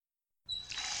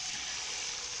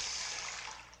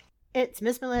It's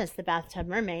Miss Melissa, the Bathtub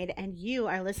Mermaid, and you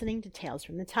are listening to Tales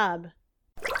from the Tub.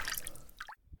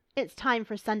 It's time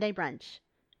for Sunday brunch.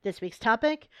 This week's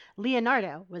topic,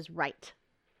 Leonardo was right.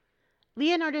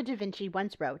 Leonardo da Vinci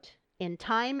once wrote, "In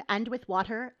time and with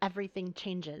water, everything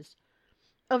changes."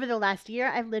 Over the last year,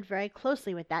 I've lived very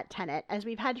closely with that tenet, as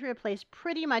we've had to replace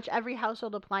pretty much every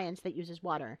household appliance that uses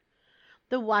water.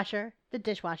 The washer, the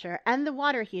dishwasher, and the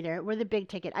water heater were the big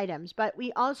ticket items, but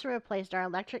we also replaced our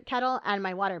electric kettle and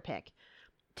my water pick,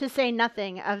 to say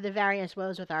nothing of the various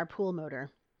woes with our pool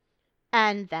motor.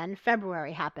 And then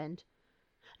February happened.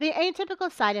 The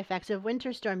atypical side effects of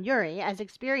Winter Storm Uri, as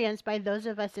experienced by those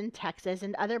of us in Texas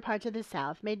and other parts of the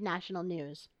South, made national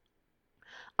news.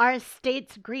 Our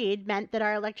state's greed meant that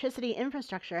our electricity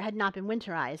infrastructure had not been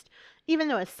winterized, even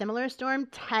though a similar storm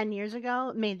 10 years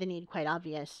ago made the need quite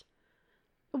obvious.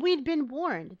 We'd been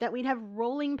warned that we'd have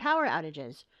rolling power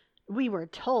outages. We were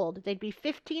told they'd be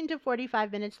 15 to 45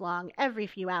 minutes long every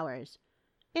few hours.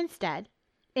 Instead,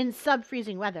 in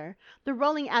sub-freezing weather, the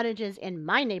rolling outages in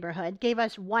my neighborhood gave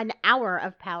us 1 hour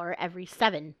of power every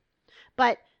 7.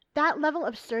 But that level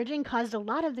of surging caused a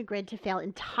lot of the grid to fail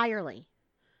entirely.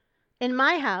 In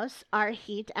my house, our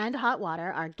heat and hot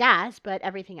water are gas, but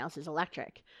everything else is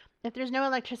electric. If there's no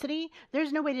electricity,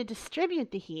 there's no way to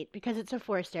distribute the heat because it's a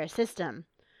forced air system.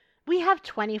 We have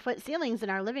 20-foot ceilings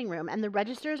in our living room, and the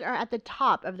registers are at the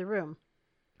top of the room.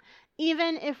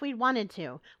 Even if we wanted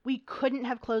to, we couldn't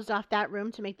have closed off that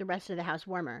room to make the rest of the house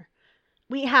warmer.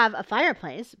 We have a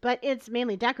fireplace, but it's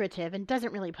mainly decorative and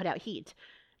doesn't really put out heat.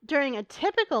 During a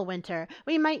typical winter,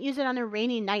 we might use it on a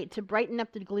rainy night to brighten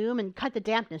up the gloom and cut the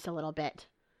dampness a little bit.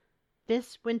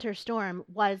 This winter storm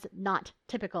was not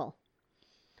typical.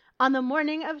 On the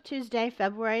morning of Tuesday,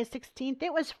 February 16th,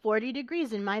 it was 40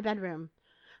 degrees in my bedroom.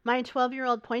 My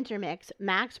 12-year-old pointer mix,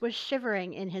 Max, was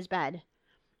shivering in his bed.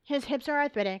 His hips are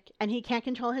arthritic, and he can't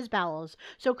control his bowels,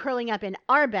 so curling up in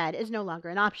our bed is no longer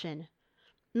an option.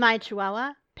 My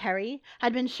chihuahua, Perry,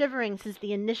 had been shivering since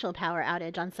the initial power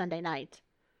outage on Sunday night.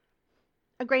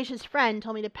 A gracious friend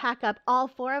told me to pack up all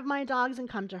 4 of my dogs and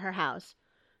come to her house.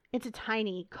 It's a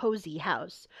tiny, cozy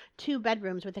house, 2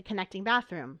 bedrooms with a connecting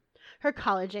bathroom. Her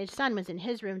college-age son was in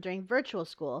his room during virtual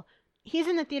school. He's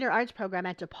in the theater arts program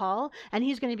at DePaul, and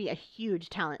he's going to be a huge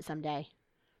talent someday.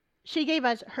 She gave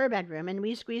us her bedroom, and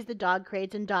we squeezed the dog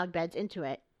crates and dog beds into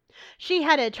it. She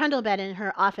had a trundle bed in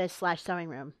her office/sewing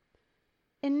room.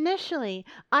 Initially,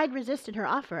 I'd resisted her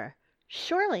offer.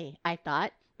 Surely, I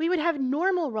thought, we would have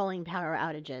normal rolling power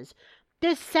outages.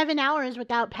 This 7 hours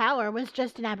without power was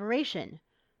just an aberration.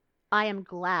 I am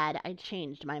glad I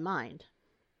changed my mind.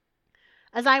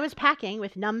 As I was packing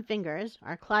with numb fingers,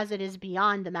 our closet is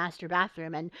beyond the master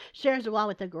bathroom and shares a wall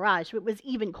with the garage, so it was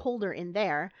even colder in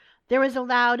there, there was a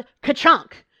loud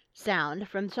ka-chunk sound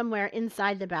from somewhere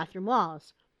inside the bathroom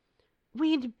walls.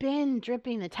 We'd been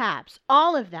dripping the taps,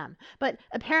 all of them, but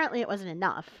apparently it wasn't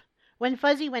enough. When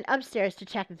Fuzzy went upstairs to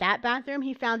check that bathroom,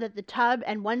 he found that the tub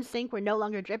and one sink were no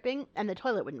longer dripping and the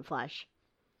toilet wouldn't flush.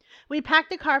 We packed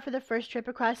the car for the first trip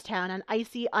across town on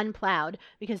icy, unplowed,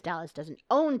 because Dallas doesn't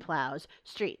own plows,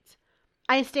 streets.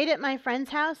 I stayed at my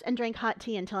friend's house and drank hot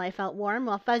tea until I felt warm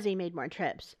while Fuzzy made more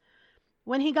trips.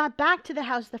 When he got back to the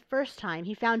house the first time,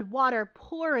 he found water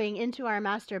pouring into our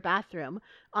master bathroom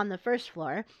on the first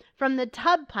floor from the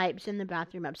tub pipes in the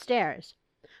bathroom upstairs.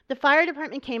 The fire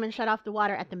department came and shut off the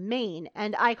water at the main,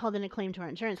 and I called in a claim to our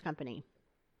insurance company.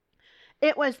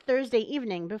 It was Thursday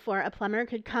evening before a plumber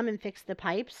could come and fix the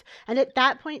pipes, and at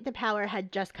that point the power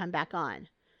had just come back on.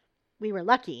 We were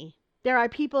lucky. There are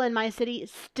people in my city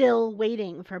still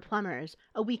waiting for plumbers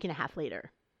a week and a half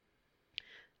later.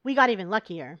 We got even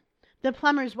luckier. The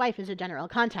plumber's wife is a general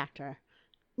contractor.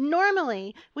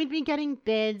 Normally, we'd be getting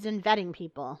bids and vetting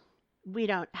people. We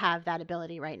don't have that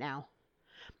ability right now.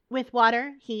 With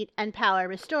water, heat, and power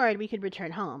restored, we could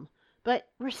return home. But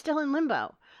we're still in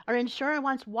limbo. Our insurer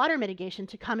wants water mitigation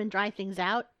to come and dry things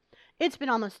out. It's been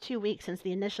almost 2 weeks since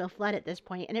the initial flood at this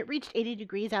point, and it reached 80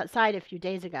 degrees outside a few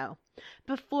days ago,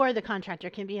 before the contractor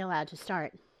can be allowed to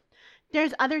start.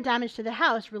 There's other damage to the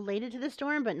house related to the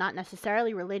storm, but not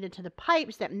necessarily related to the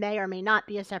pipes that may or may not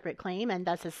be a separate claim and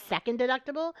thus a second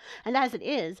deductible. And as it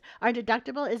is, our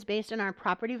deductible is based on our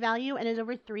property value and is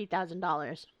over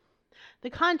 $3,000.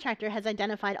 The contractor has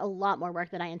identified a lot more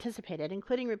work than I anticipated,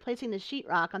 including replacing the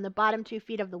sheetrock on the bottom 2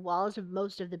 feet of the walls of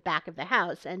most of the back of the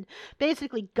house and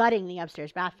basically gutting the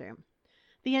upstairs bathroom.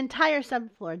 The entire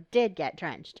subfloor did get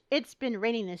drenched. It's been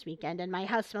raining this weekend, and my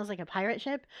house smells like a pirate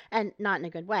ship, and not in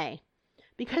a good way.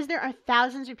 Because there are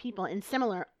thousands of people in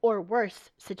similar or worse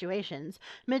situations,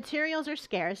 materials are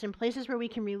scarce, and places where we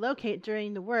can relocate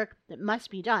during the work that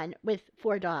must be done with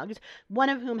 4 dogs, one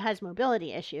of whom has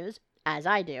mobility issues, as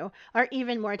I do, are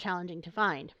even more challenging to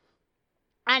find.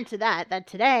 Add to that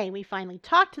today we finally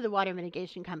talked to the water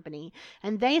mitigation company,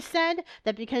 and they said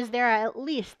that because there are at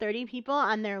least 30 people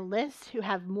on their list who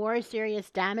have more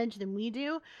serious damage than we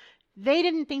do, they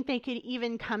didn't think they could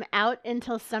even come out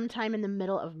until sometime in the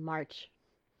middle of March.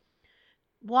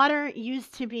 Water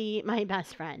used to be my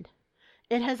best friend.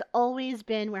 It has always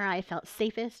been where I felt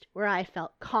safest, where I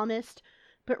felt calmest.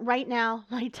 But right now,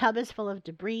 my tub is full of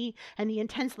debris, and the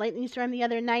intense lightning storm the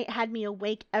other night had me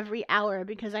awake every hour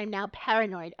because I'm now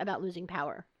paranoid about losing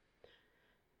power.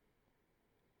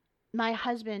 My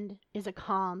husband is a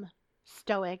calm,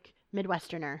 stoic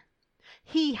Midwesterner.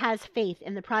 He has faith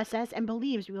in the process and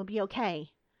believes we will be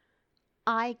okay.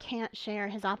 I can't share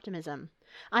his optimism.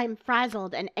 I'm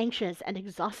frazzled and anxious and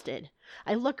exhausted.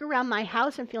 I look around my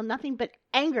house and feel nothing but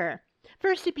anger.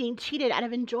 First at being cheated out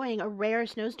of enjoying a rare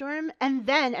snowstorm, and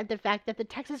then at the fact that the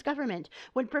Texas government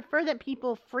would prefer that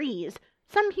people freeze,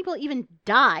 some people even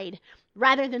died,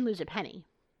 rather than lose a penny.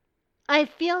 I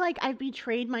feel like I've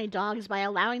betrayed my dogs by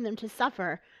allowing them to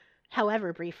suffer,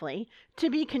 however briefly, to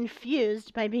be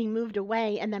confused by being moved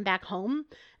away and then back home,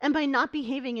 and by not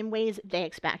behaving in ways they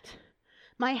expect.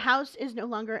 My house is no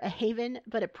longer a haven,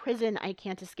 but a prison I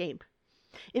can't escape.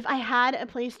 If I had a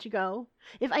place to go,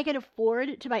 if I could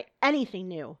afford to buy anything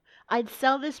new, I'd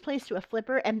sell this place to a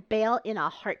flipper and bail in a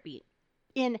heartbeat.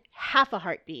 In half a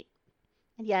heartbeat.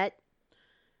 And yet,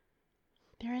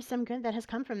 there is some good that has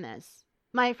come from this.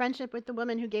 My friendship with the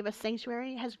woman who gave us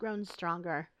sanctuary has grown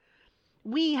stronger.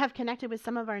 We have connected with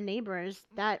some of our neighbors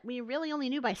that we really only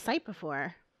knew by sight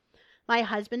before. My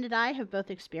husband and I have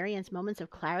both experienced moments of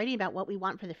clarity about what we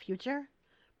want for the future.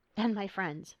 And my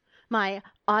friends, my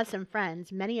awesome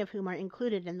friends, many of whom are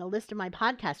included in the list of my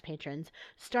podcast patrons,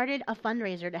 started a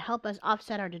fundraiser to help us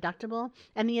offset our deductible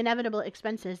and the inevitable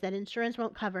expenses that insurance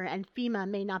won't cover and FEMA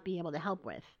may not be able to help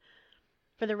with.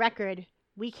 For the record,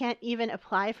 we can't even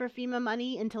apply for FEMA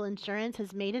money until insurance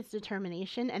has made its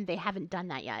determination, and they haven't done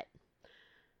that yet.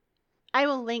 I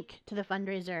will link to the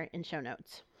fundraiser in show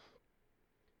notes.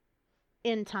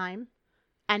 In time,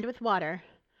 and with water,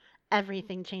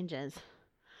 everything changes.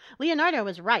 Leonardo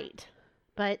was right,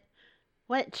 but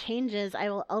what changes I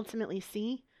will ultimately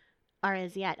see are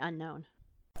as yet unknown.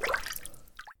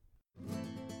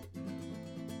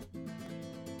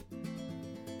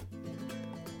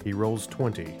 He rolls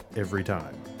 20 every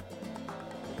time.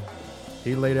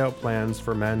 He laid out plans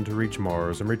for man to reach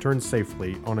Mars and return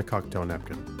safely on a cocktail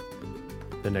napkin.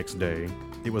 The next day,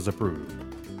 it was approved.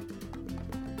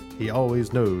 He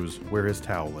always knows where his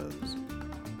towel is.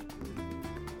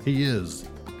 He is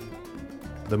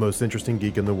the most interesting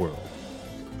geek in the world.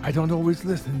 I don't always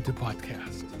listen to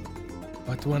podcasts,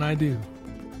 but when I do,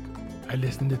 I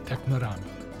listen to Technorama.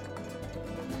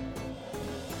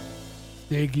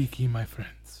 Stay geeky, my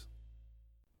friends.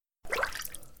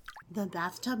 The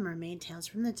Bathtub Mermaid Tales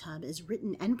from the Tub is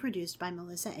written and produced by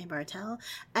Melissa A. Bartel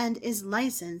and is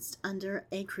licensed under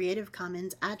a Creative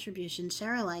Commons Attribution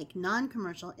Share-alike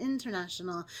Non-Commercial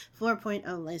International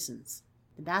 4.0 license.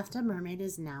 The Bathtub Mermaid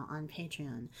is now on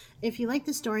Patreon. If you like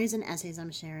the stories and essays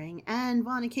I'm sharing and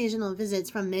want occasional visits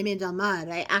from Meme Del Mar,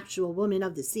 an actual woman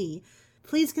of the sea,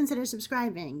 please consider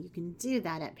subscribing. You can do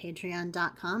that at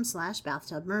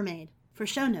patreon.com/bathtubmermaid. For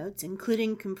show notes,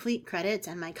 including complete credits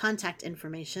and my contact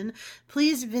information,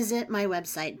 please visit my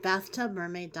website,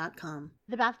 bathtubmermaid.com.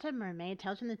 The Bathtub Mermaid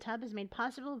Tales from the Tub is made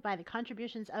possible by the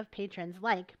contributions of patrons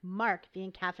like Mark the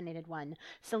Encaffeinated One,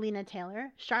 Selena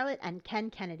Taylor, Charlotte and Ken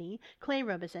Kennedy, Clay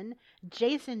Robeson,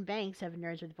 Jason Banks of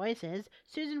Nerds with Voices,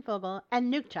 Susan Fogel,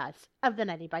 and Nuke Chas of the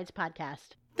Nighty Bites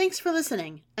podcast. Thanks for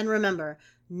listening, and remember,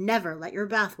 never let your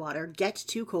bathwater get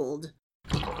too cold.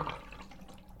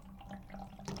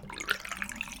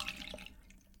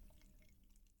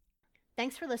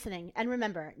 Thanks for listening, and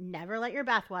remember, never let your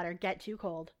bathwater get too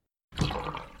cold.